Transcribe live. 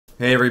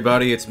Hey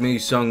everybody, it's me,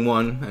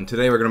 Sung1, and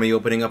today we're going to be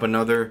opening up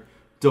another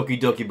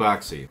DokiDoki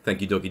Boxie. Thank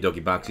you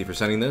DokiDoki Boxie for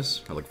sending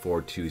this. I look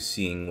forward to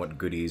seeing what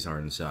goodies are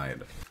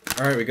inside.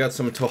 Alright, we got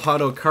some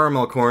Tojado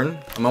caramel corn.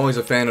 I'm always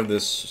a fan of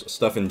this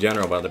stuff in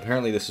general, but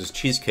apparently this is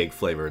cheesecake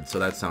flavored, so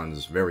that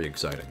sounds very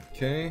exciting.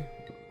 Okay,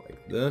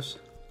 like this.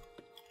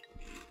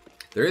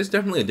 There is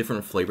definitely a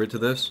different flavor to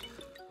this,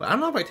 but I don't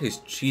know if I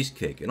taste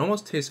cheesecake. It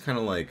almost tastes kind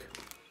of like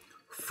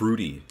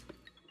fruity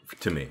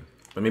to me,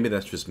 but maybe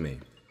that's just me.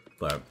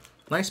 But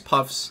nice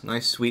puffs,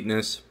 nice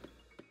sweetness.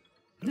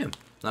 Yeah,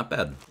 not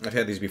bad. I've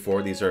had these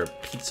before. These are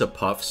pizza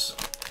puffs,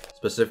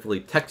 specifically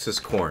Texas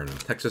corn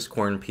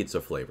pizza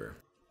flavor.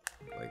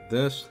 Like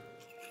this.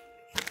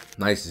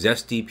 Nice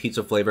zesty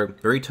pizza flavor.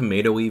 Very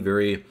tomatoey,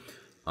 very,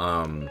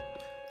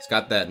 it's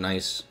got that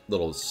nice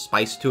little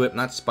spice to it.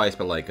 Not spice,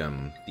 but like,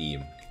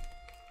 you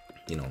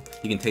know,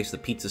 you can taste the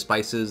pizza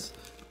spices.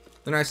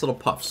 They're nice little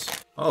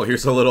puffs. Oh,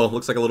 here's a little,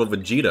 looks like a little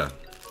Vegeta.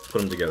 Let's put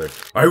them together.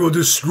 I will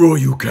destroy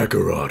you,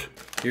 Kakarot.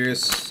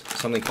 Here's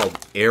something called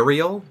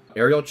Ariel.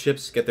 Ariel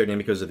chips get their name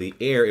because of the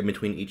air in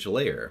between each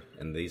layer.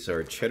 And these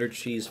are cheddar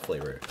cheese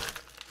flavor.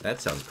 That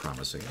sounds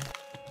promising.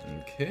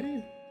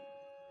 Okay.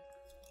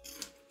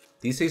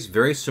 These taste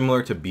very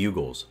similar to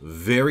Bugles.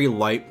 Very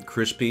light,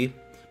 crispy,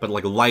 but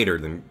like lighter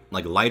and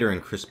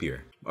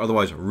crispier.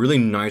 Otherwise, really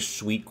nice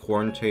sweet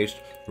corn taste.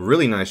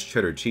 Really nice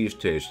cheddar cheese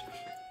taste.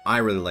 I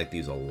really like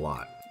these a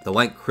lot. The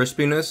light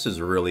crispiness is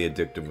really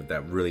addictive with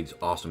that really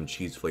awesome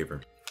cheese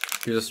flavor.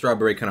 Here's a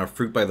strawberry kind of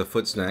fruit by the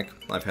foot snack.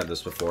 I've had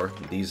this before.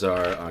 These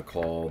are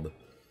called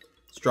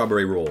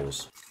strawberry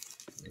rolls.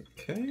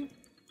 Okay.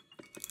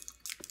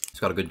 It's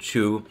got a good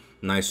chew.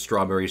 Nice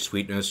strawberry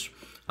sweetness.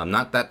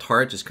 Not that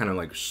tart, just kind of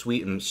like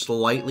sweet and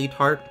slightly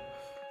tart.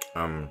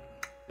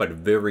 But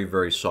very,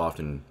 very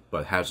soft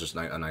but has just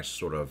a nice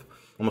sort of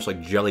almost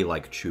like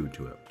jelly-like chew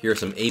to it. Here's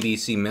some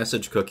ABC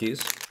message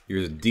cookies.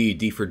 Here's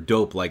D for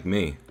dope like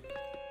me.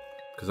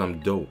 Because I'm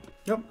dope.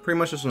 Yep, pretty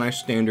much just a nice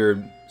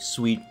standard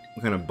sweet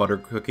kind of butter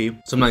cookie.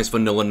 Some nice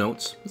vanilla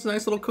notes. It's a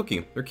nice little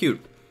cookie. They're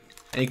cute.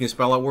 And you can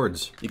spell out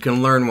words. You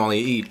can learn while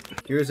you eat.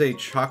 Here's a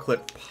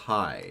chocolate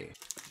pie.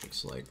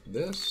 Looks like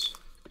this.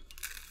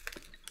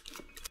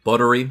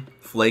 Buttery,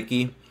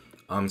 flaky.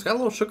 It's got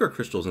little sugar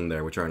crystals in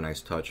there, which are a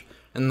nice touch.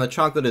 And the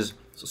chocolate is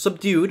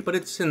subdued, but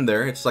it's in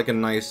there. It's like a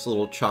nice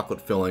little chocolate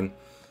filling.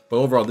 But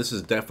overall, this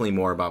is definitely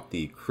more about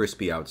the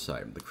crispy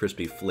outside, the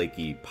crispy,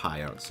 flaky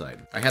pie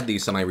outside. I had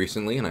these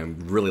semi-recently, and I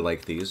really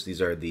like these.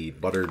 These are the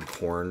buttered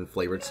corn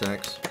flavored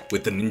snacks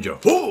with the Ninja.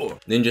 Oh!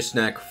 Ninja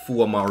Snack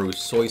Fuamaru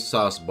soy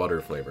sauce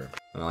butter flavor.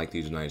 I like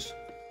these nice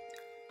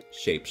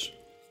shapes.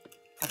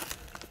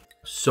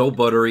 So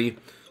buttery,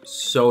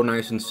 so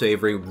nice and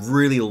savory,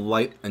 really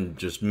light and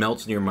just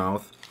melts in your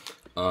mouth.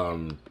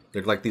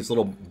 They're like these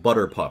little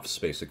butter puffs,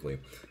 basically.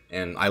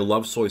 And I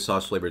love soy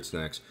sauce flavored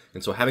snacks.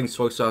 And so having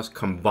soy sauce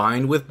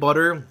combined with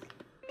butter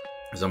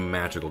is a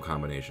magical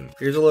combination.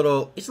 Here's a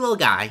little, it's a little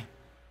guy.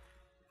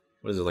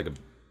 What is it,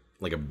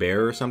 like a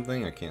bear or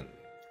something? I can't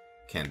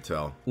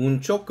tell.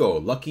 Un Choco,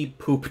 Lucky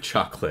Poop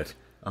Chocolate.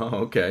 Oh,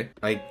 okay.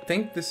 I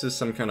think this is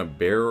some kind of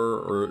bear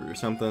or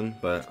something,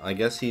 but I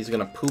guess he's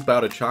gonna poop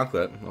out a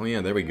chocolate. Oh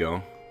yeah, there we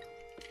go.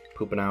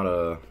 Pooping out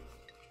a...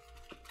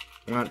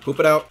 Come on, poop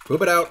it out,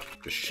 poop it out.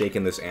 Just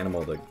shaking this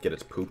animal to get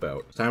its poop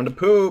out. It's time to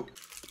poop.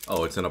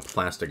 Oh, it's in a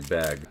plastic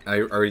bag. I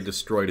already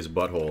destroyed his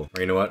butthole.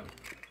 Or you know what?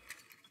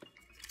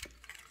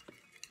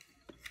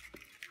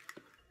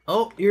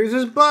 Oh, here's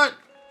his butt.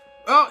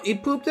 Oh, he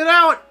pooped it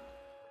out.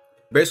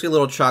 Basically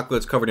little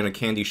chocolates covered in a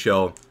candy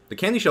shell. The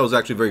candy shell is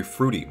actually very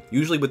fruity.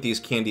 Usually with these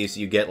candies,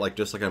 you get like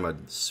just like a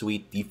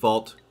sweet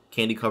default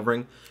candy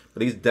covering. But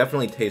these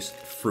definitely taste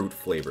fruit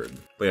flavored.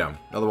 But yeah,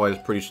 otherwise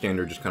pretty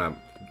standard, just kind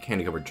of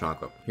candy covered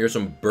chocolate. Here's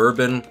some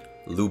bourbon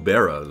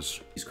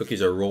Luberas. These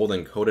cookies are rolled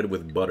and coated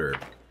with butter.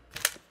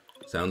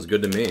 Sounds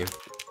good to me.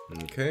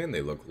 Okay, and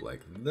they look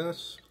like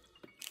this.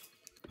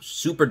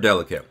 Super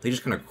delicate. They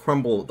just kind of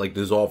crumble, like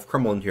dissolve,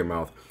 crumble into your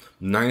mouth.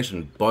 Nice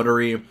and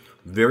buttery.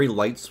 Very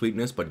light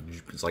sweetness, but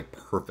it's like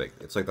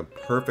perfect. It's like the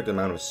perfect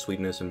amount of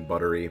sweetness and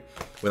buttery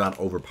without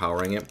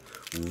overpowering it.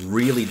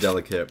 Really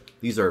delicate.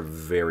 These are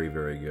very,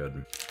 very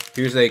good.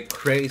 Here's a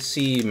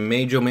crazy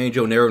Majo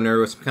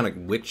Nero, some kind of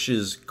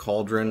witch's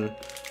cauldron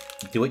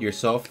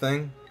do-it-yourself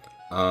thing.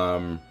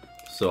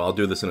 So I'll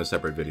do this in a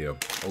separate video.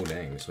 Oh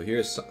dang, so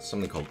here's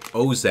something called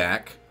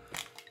Ozak.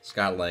 It's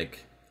got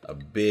like a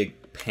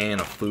big pan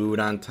of food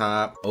on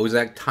top.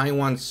 Ozak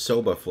Taiwan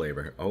soba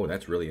flavor. Oh,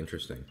 that's really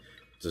interesting.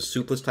 It's a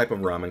soupless type of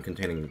ramen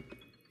containing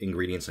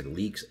ingredients like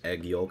leeks,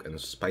 egg yolk, and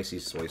spicy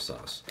soy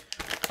sauce.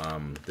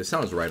 This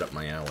sounds right up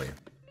my alley.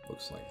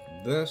 Looks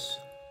like this.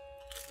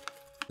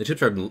 The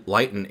chips are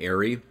light and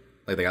airy.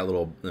 Like they got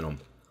little, you know,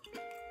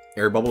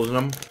 air bubbles in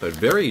them, but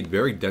very,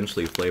 very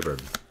densely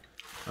flavored.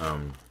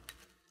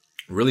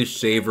 Really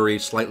savory,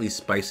 slightly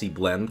spicy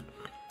blend.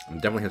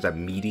 Definitely has that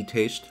meaty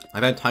taste.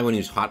 I've had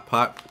Taiwanese hot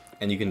pot,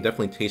 and you can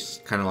definitely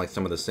taste kind of like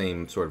some of the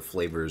same sort of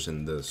flavors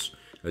in this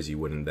as you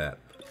would in that.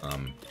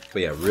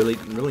 But yeah, really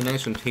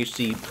nice and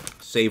tasty,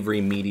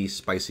 savory, meaty,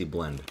 spicy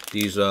blend.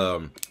 These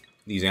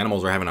These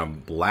animals are having a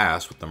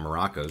blast with the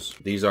maracas.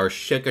 These are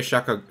Shaka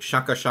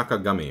Shaka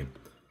Gummy.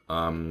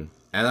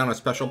 Add on a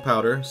special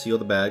powder, seal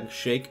the bag,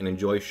 shake, and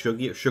enjoy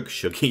sugar-coated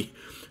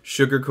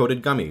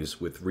gummies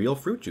with real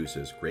fruit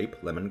juices, grape,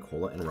 lemon,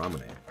 cola, and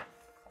ramune.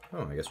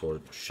 Oh, I guess we'll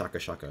shock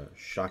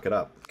it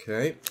up.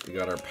 Okay, we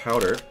got our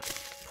powder.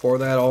 Pour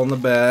that all in the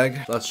bag.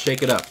 Let's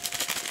shake it up.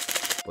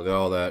 Look at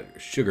all that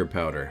sugar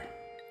powder.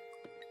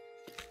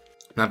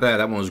 Not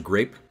bad, that one was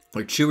grape.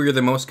 Like, chewier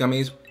than most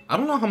gummies. I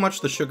don't know how much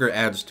the sugar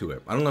adds to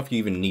it. I don't know if you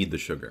even need the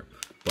sugar,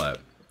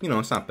 but, you know,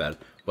 it's not bad.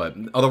 But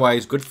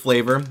otherwise, good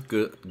flavor,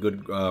 good,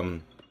 I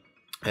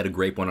had a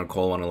grape one, a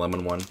cola one, a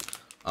lemon one.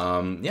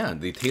 Yeah,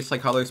 they taste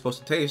like how they're supposed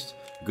to taste.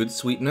 Good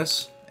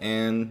sweetness,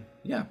 and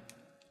yeah,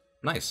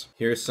 nice.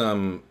 Here's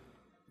some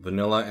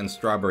vanilla and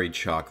strawberry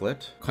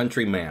chocolate.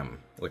 Country Ma'am,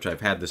 which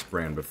I've had this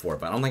brand before,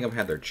 but I don't think I've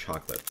had their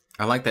chocolate.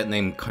 I like that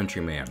name,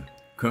 Country Ma'am.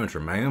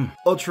 Country Ma'am.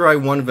 I'll try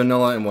one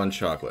vanilla and one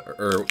chocolate,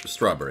 or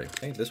strawberry.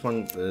 Okay, this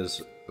one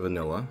is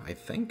vanilla, I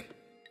think.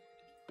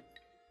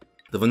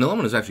 The vanilla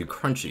one is actually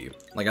crunchy.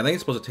 Like, I think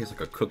it's supposed to taste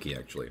like a cookie,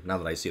 actually, now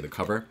that I see the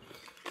cover.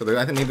 So there,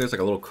 I think maybe there's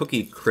like a little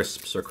cookie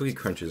crisps or cookie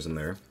crunches in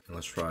there. And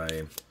let's try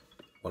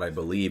what I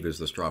believe is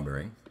the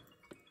strawberry.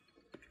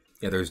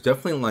 Yeah, there's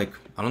definitely like,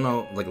 I don't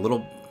know, like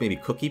little maybe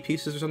cookie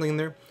pieces or something in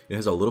there. It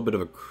has a little bit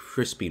of a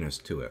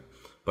crispiness to it,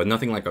 but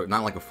nothing like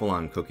not like a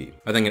full-on cookie.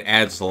 I think it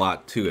adds a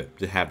lot to it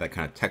to have that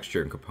kind of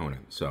texture and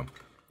component. So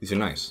these are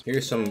nice.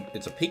 Here's some,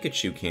 it's a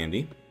Pikachu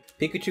candy.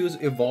 Pikachu's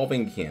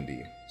evolving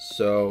candy.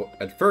 So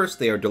at first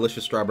they are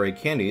delicious strawberry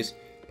candies,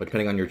 but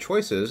depending on your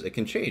choices, it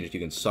can change. You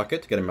can suck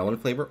it to get a melon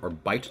flavor or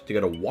bite to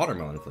get a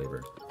watermelon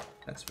flavor.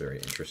 That's very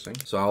interesting.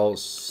 So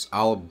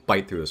I'll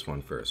bite through this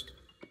one first.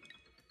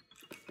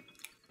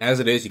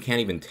 As it is, you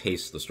can't even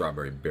taste the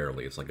strawberry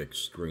barely. It's like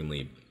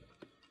extremely,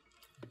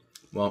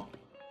 well,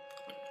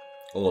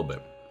 a little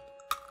bit.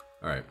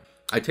 All right.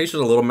 I tasted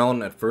a little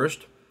melon at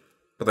first,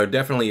 but there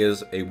definitely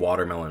is a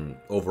watermelon,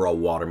 overall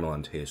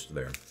watermelon taste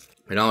there.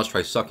 And now let's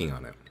try sucking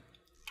on it.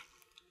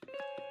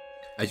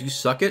 As you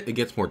suck it, it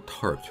gets more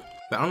tart.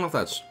 But I don't know if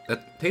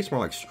that tastes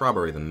more like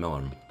strawberry than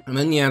melon. And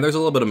then yeah, there's a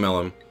little bit of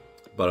melon,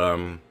 but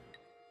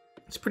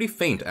it's pretty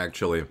faint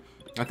actually.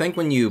 I think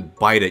when you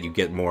bite it, you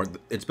get more.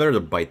 It's better to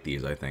bite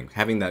these, I think.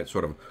 Having that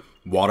sort of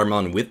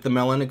watermelon with the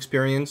melon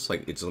experience,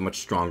 like it's a much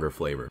stronger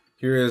flavor.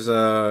 Here is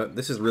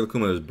this is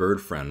Rilakuma's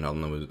bird friend. I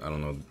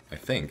don't know. I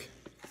think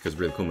because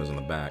Rilakuma's in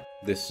the back.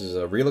 This is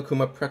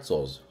Rilakuma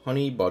pretzels,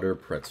 honey butter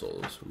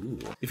pretzels. Ooh.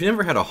 If you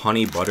never had a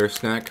honey butter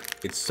snack,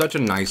 it's such a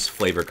nice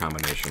flavor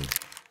combination.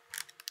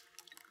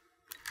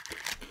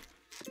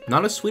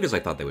 Not as sweet as I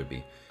thought they would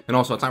be. And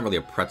also, it's not really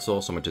a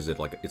pretzel so much as it's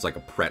like a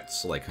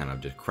pretz, like kind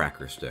of just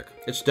cracker stick.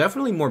 It's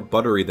definitely more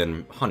buttery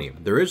than honey.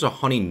 There is a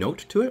honey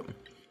note to it.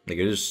 Like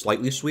it is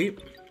slightly sweet.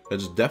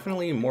 It's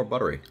definitely more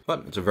buttery.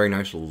 But it's a very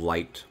nice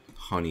light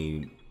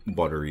honey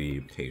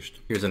buttery taste.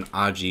 Here's an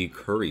Aji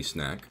curry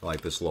snack. I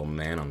like this little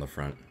man on the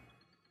front.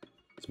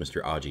 It's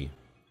Mr. Aji.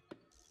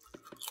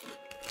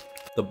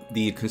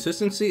 The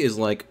consistency is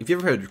like, if you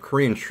ever had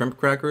Korean shrimp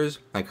crackers,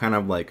 I kind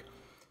of like,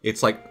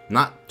 it's like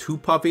not too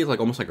puffy, it's like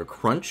almost like a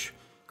crunch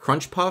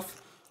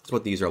puff. That's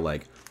what these are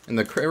like. And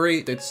the curry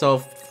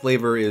itself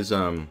flavor is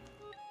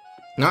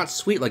not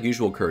sweet like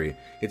usual curry.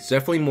 It's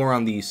definitely more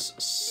on the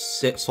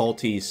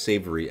salty,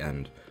 savory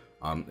end.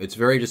 It's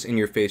very just in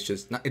your face.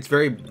 It's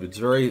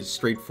very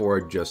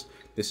straightforward. Just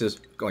this is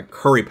like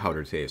curry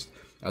powder taste,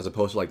 as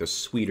opposed to like the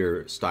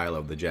sweeter style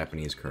of the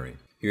Japanese curry.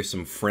 Here's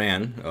some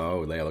Fran.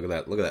 Oh, yeah, look at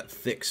that! Look at that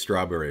thick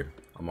strawberry.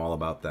 I'm all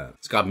about that.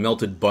 It's got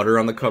melted butter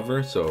on the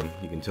cover, so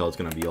you can tell it's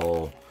gonna be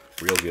all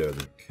real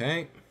good.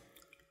 Okay.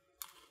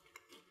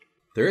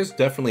 There is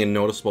definitely a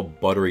noticeable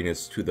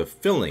butteriness to the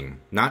filling.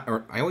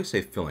 I always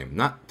say filling,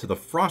 not to the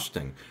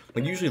frosting.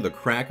 Like usually the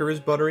cracker is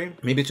buttery.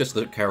 Maybe it's just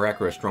the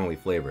cracker is strongly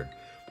flavored.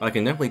 But I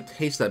can definitely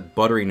taste that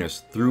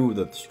butteriness through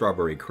the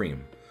strawberry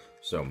cream.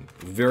 So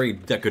very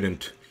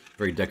decadent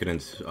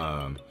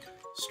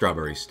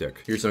strawberry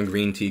stick. Here's some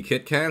green tea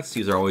Kit Kats.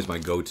 These are always my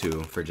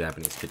go-to for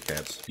Japanese Kit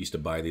Kats. Used to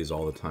buy these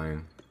all the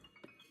time.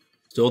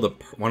 Still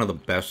one of the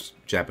best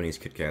Japanese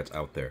Kit Kats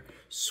out there.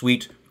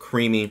 Sweet,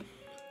 creamy,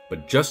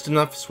 but just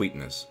enough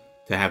sweetness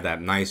to have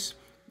that nice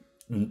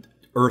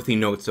earthy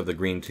notes of the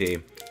green tea.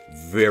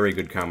 Very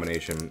good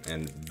combination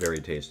and very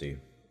tasty.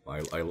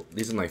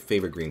 These are my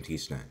favorite green tea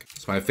snack.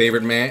 It's my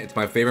favorite man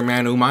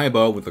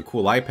Umaibo with the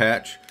cool eye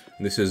patch.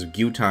 This is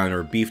gyutan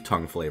or beef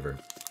tongue flavor.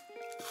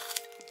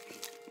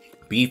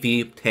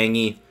 Beefy,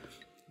 tangy,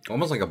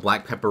 almost like a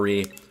black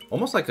peppery,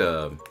 almost like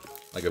a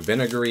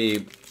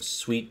vinegary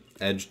sweet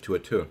edge to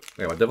it too.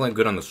 Yeah, definitely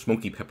good on the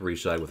smoky peppery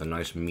side with a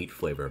nice meat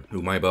flavor.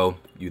 Umaibo,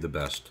 you the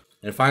best.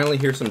 And finally,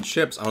 here's some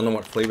chips. I don't know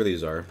what flavor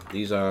these are.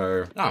 These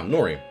are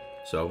nori.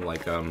 So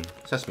like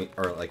sesame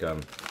or like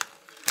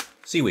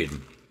seaweed.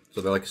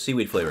 So they're like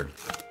seaweed flavor.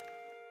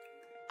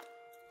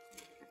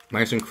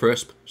 Nice and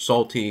crisp,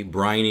 salty,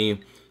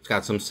 briny. It's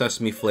got some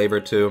sesame flavor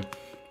too.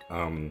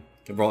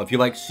 If you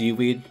like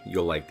seaweed,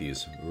 you'll like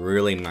these.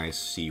 Really nice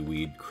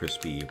seaweed,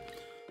 crispy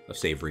a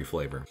savory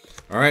flavor.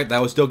 Alright,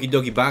 that was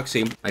DokiDoki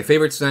Boxie. My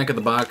favorite snack of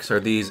the box are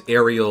these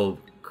Ariel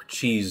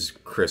cheese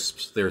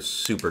crisps. They're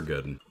super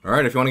good.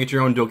 Alright, if you want to get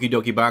your own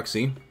DokiDoki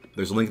Boxie,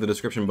 there's a link in the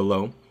description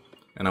below.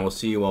 And I will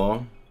see you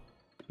all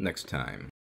next time.